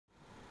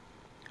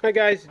Hi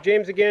guys,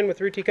 James again with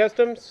Ruti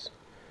Customs.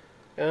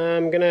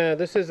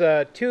 This is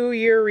a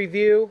 2-year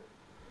review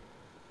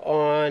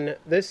on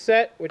this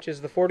set, which is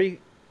the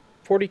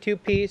 42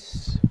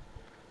 piece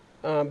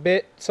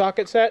bit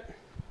socket set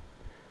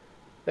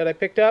that I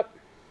picked up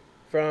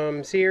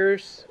from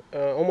Sears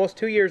almost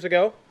 2 years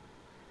ago.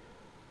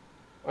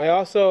 I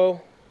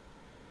also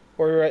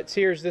were at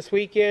Sears this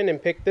weekend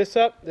and picked this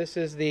up. This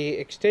is the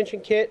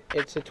extension kit.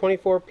 It's a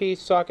 24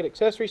 piece socket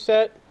accessory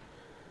set,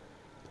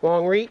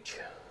 long reach.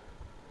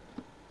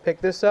 Pick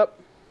this up,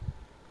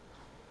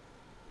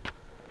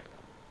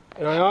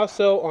 and I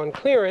also on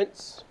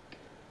clearance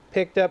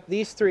picked up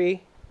these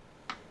three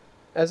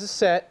as a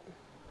set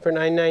for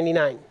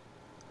 $9.99.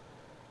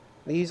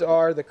 These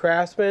are the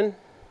Craftsman,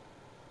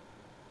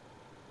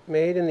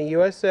 made in the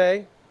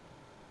USA.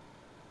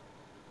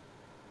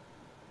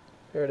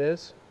 There it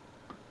is,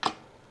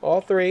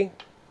 all three.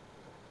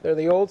 They're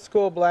the old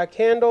school black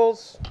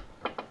handles,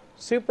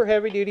 super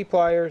heavy duty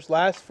pliers,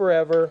 last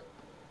forever.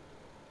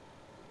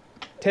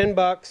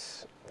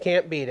 $10,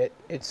 can't beat it.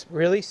 It's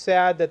really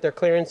sad that they're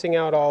clearancing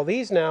out all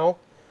these now,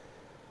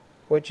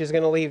 which is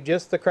going to leave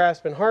just the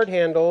Craftsman hard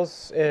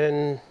handles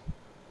and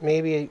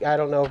maybe, I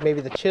don't know,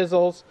 maybe the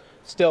chisels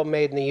still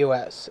made in the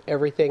US.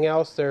 Everything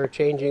else they're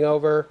changing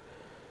over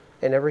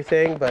and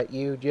everything, but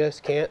you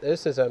just can't.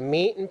 This is a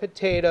meat and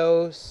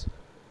potatoes,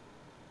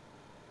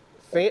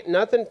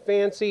 nothing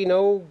fancy,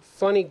 no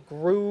funny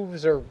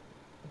grooves or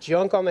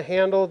junk on the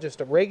handle,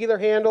 just a regular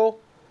handle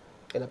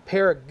and a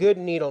pair of good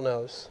needle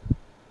nose.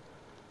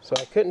 So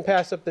I couldn't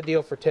pass up the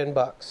deal for $10.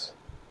 If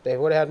they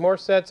would have had more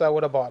sets, I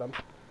would have bought them.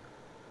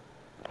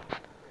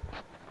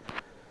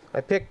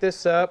 I picked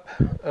this up.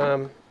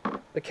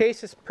 The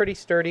case is pretty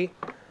sturdy.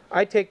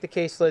 I take the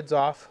case lids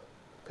off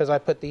because I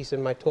put these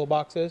in my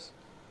toolboxes.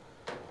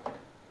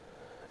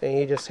 And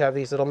you just have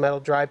these little metal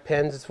drive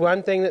pins. It's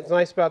one thing that's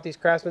nice about these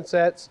Craftsman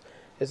sets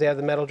is they have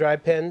the metal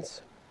drive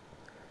pins.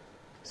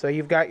 So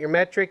you've got your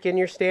metric and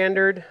your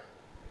standard,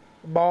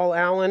 ball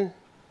Allen,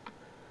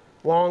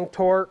 long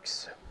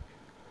Torx,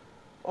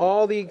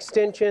 all the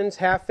extensions,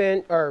 1/2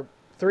 inch or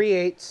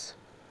 3/8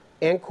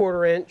 and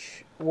 1/4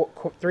 inch,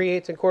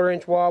 3/8 and 1/4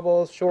 inch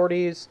wobbles,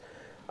 shorties,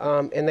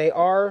 and they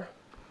are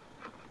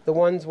the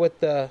ones with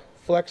the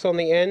flex on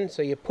the end.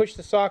 So you push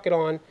the socket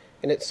on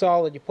and it's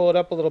solid. You pull it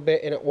up a little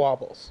bit and it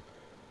wobbles.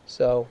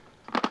 So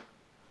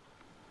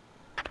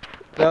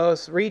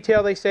those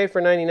retail, they say,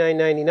 for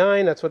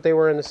 $99.99. That's what they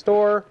were in the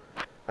store.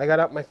 I got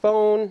up my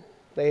phone.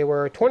 They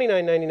were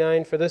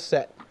 $29.99 for this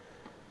set.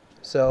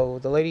 So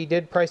the lady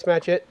did price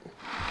match it.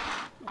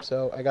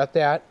 So I got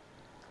that.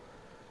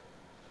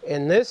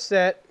 And this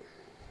set,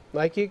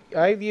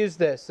 I've used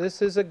this.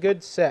 This is a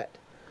good set.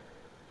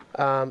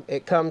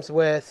 It comes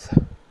with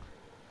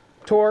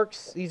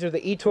Torx. These are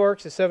the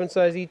E-Torx, the 7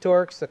 size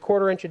E-Torx, the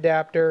 1/4 inch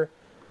adapter,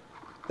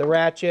 the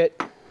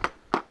ratchet,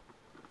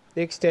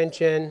 the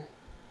extension,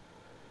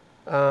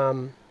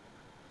 Allen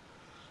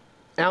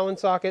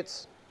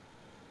sockets.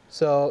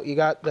 So you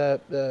got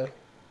the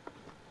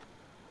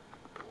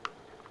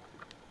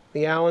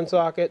Allen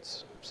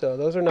sockets. So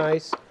those are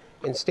nice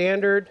in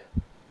standard,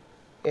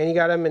 and you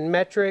got them in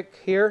metric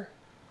here.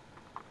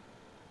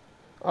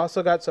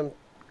 Also got some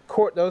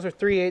those are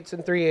 3/8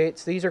 and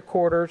 3/8. These are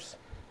quarters,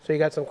 so you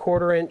got some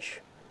 1/4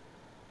 inch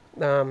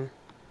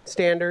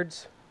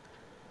standards.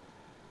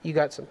 You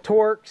got some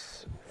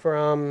Torx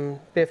from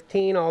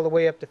 15 all the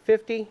way up to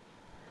 50.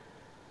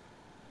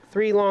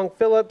 3 long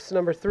Phillips,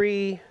 number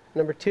 3,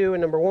 number 2,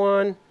 and number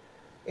 1,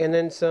 and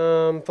then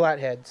some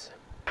flatheads,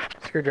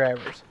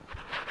 screwdrivers.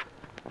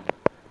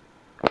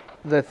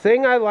 The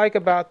thing I like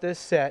about this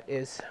set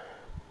is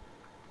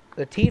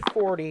the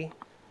T40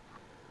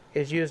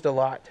 is used a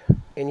lot,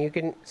 and you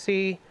can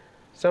see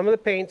some of the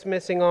paint's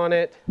missing on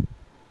it,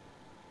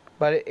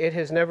 but it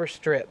has never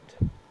stripped.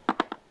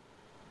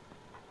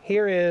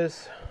 Here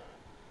is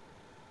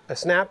a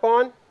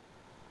snap-on,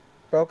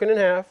 broken in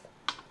half.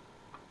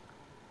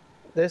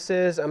 This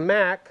is a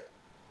Mac,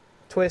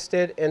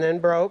 twisted and then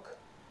broke.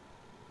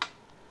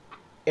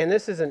 And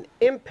this is an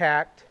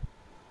Impact,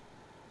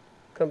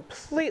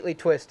 completely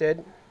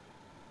twisted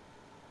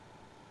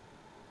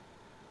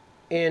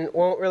and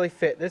won't really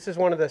fit. This is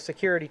one of the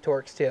security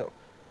Torx too.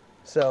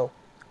 So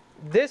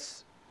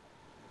this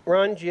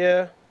runs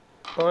you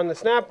on the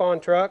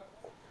snap-on truck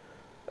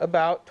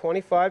about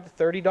 $25 to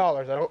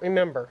 $30. I don't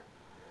remember.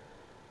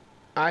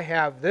 I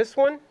have this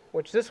one,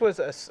 which this was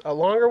a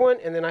longer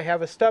one, and then I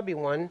have a stubby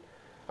one.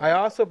 I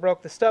also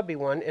broke the stubby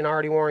one and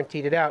already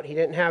warrantied it out. He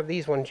didn't have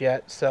these ones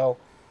yet, so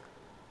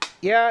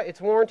yeah,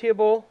 it's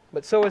warrantyable,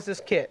 but so is this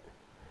kit.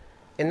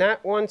 And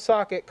that one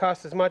socket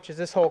costs as much as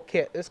this whole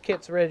kit. This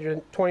kit's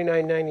registered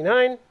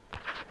 $29.99,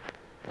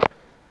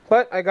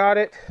 but I got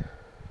it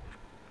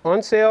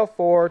on sale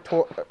for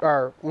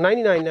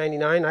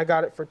 $99.99. I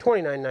got it for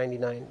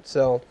 $29.99.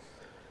 So,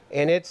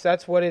 and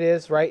that's what it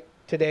is right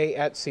today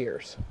at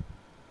Sears.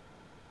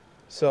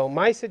 So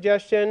my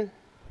suggestion,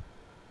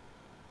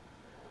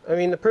 I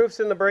mean, the proof's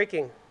in the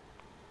breaking.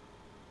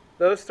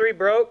 Those three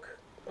broke,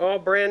 all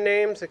brand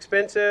names,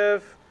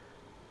 expensive,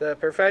 the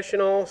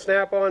professional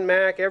Snap-on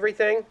Mac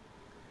everything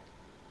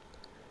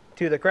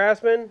to the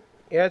Craftsman.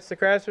 Yeah, it's the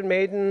Craftsman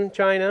made in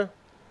China,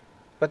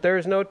 but there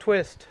is no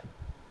twist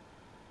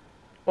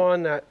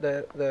on that.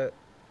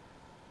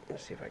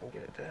 Let's see if I can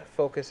get it to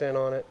focus in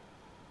on it.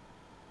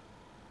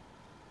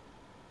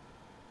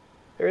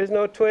 There is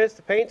no twist.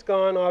 The paint's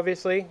gone,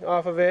 obviously,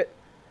 off of it,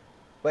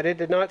 but it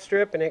did not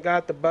strip, and it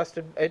got the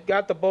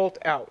bolt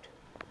out.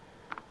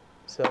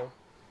 So,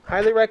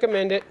 highly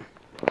recommend it.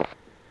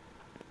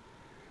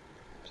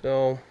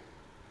 So,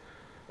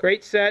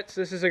 great sets.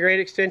 This is a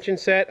great extension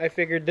set. I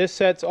figured this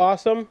set's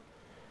awesome.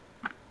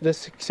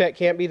 This set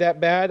can't be that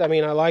bad. I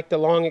mean, I like the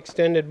long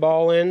extended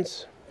ball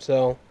ends,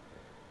 so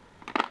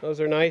those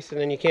are nice. And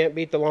then you can't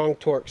beat the long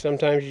torque.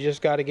 Sometimes you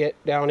just got to get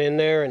down in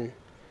there, and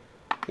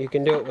you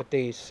can do it with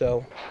these.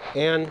 So,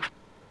 and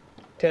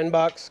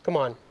 $10, come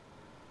on,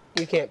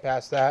 you can't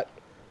pass that.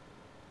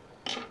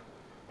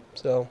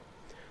 So,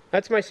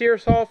 that's my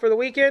Sears haul for the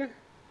weekend.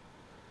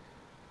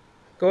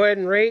 Go ahead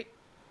and rate,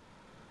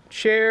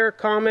 share,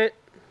 comment,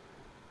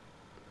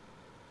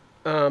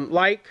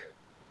 like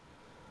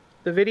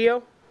the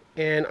video,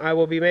 and I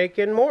will be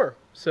making more.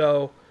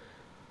 So,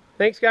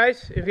 thanks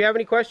guys. If you have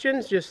any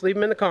questions, just leave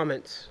them in the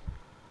comments.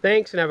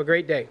 Thanks, and have a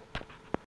great day.